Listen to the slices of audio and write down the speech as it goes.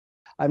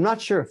I'm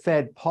not sure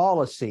Fed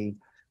policy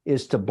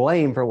is to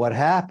blame for what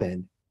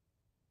happened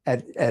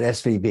at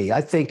SVB.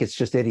 I think it's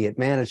just idiot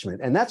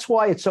management. And that's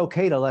why it's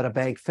okay to let a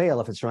bank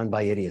fail if it's run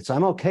by idiots.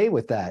 I'm okay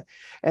with that.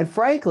 And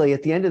frankly,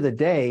 at the end of the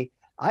day,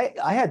 I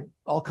had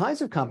all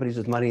kinds of companies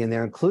with money in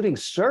there, including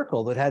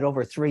Circle, that had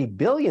over $3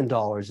 billion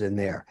in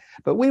there.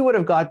 But we would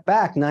have got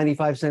back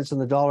 95 cents on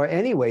the dollar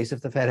anyways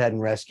if the Fed hadn't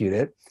rescued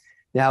it.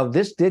 Now,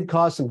 this did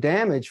cause some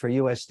damage for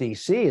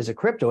USDC as a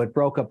crypto. It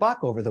broke a buck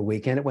over the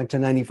weekend. It went to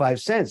 95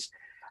 cents.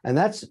 And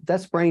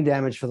that's brain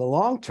damage for the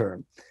long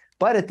term.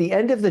 But at the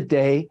end of the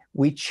day,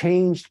 we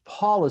changed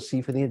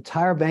policy for the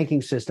entire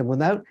banking system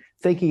without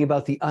thinking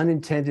about the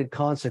unintended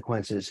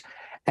consequences.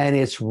 And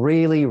it's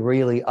really,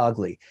 really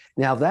ugly.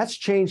 Now, that's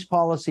changed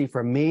policy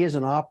for me as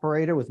an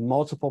operator with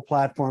multiple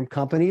platform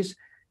companies.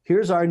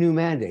 Here's our new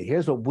mandate.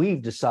 Here's what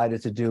we've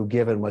decided to do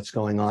given what's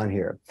going on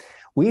here.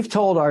 We've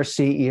told our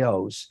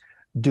CEOs,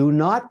 do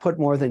not put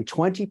more than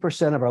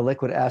 20% of our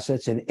liquid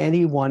assets in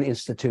any one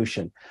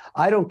institution.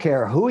 I don't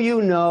care who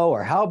you know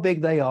or how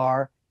big they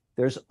are.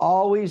 There's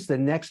always the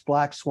next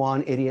black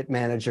swan idiot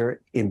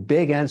manager in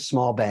big and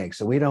small banks,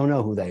 and we don't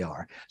know who they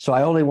are. So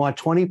I only want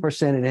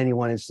 20% in any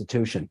one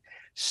institution.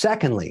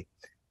 Secondly,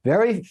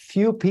 very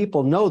few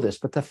people know this,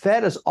 but the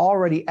Fed has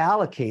already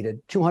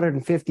allocated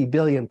 $250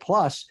 billion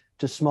plus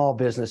to small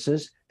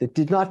businesses that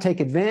did not take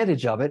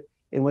advantage of it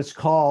in what's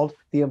called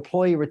the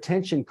Employee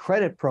Retention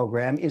Credit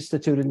Program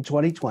instituted in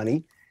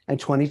 2020 and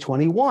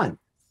 2021.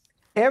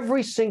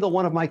 Every single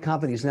one of my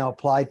companies now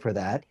applied for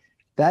that.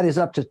 That is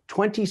up to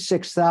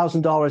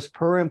 $26,000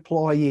 per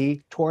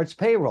employee towards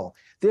payroll.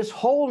 This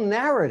whole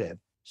narrative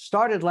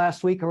started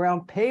last week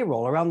around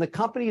payroll, around the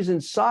companies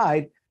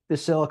inside the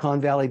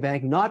Silicon Valley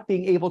Bank not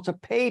being able to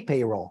pay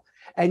payroll.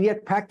 And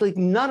yet practically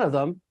none of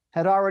them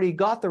had already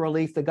got the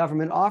relief the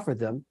government offered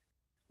them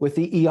with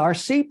the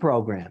ERC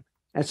program.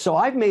 And so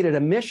I've made it a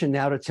mission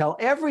now to tell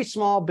every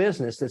small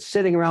business that's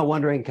sitting around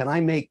wondering, can I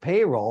make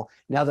payroll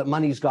now that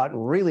money's gotten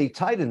really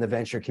tight in the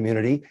venture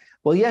community?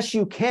 Well, yes,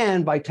 you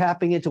can by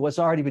tapping into what's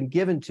already been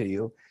given to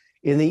you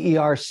in the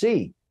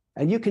ERC.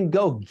 And you can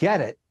go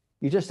get it.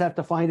 You just have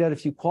to find out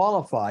if you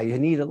qualify. You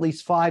need at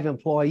least 5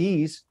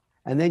 employees,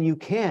 and then you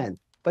can.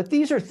 But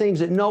these are things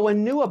that no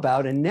one knew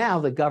about. And now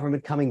the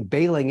government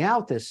bailing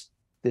out this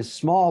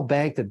small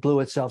bank that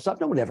blew itself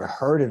up. No one ever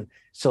heard of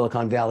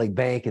Silicon Valley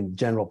Bank and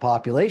general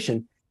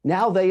population.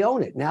 Now they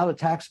own it. Now the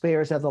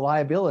taxpayers have the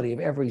liability of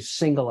every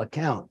single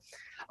account.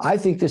 I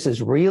think this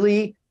is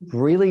really,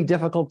 really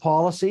difficult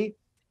policy,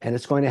 and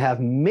it's going to have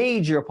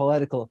major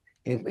political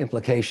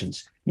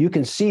implications. You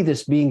can see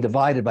this being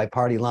divided by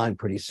party line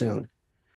pretty soon.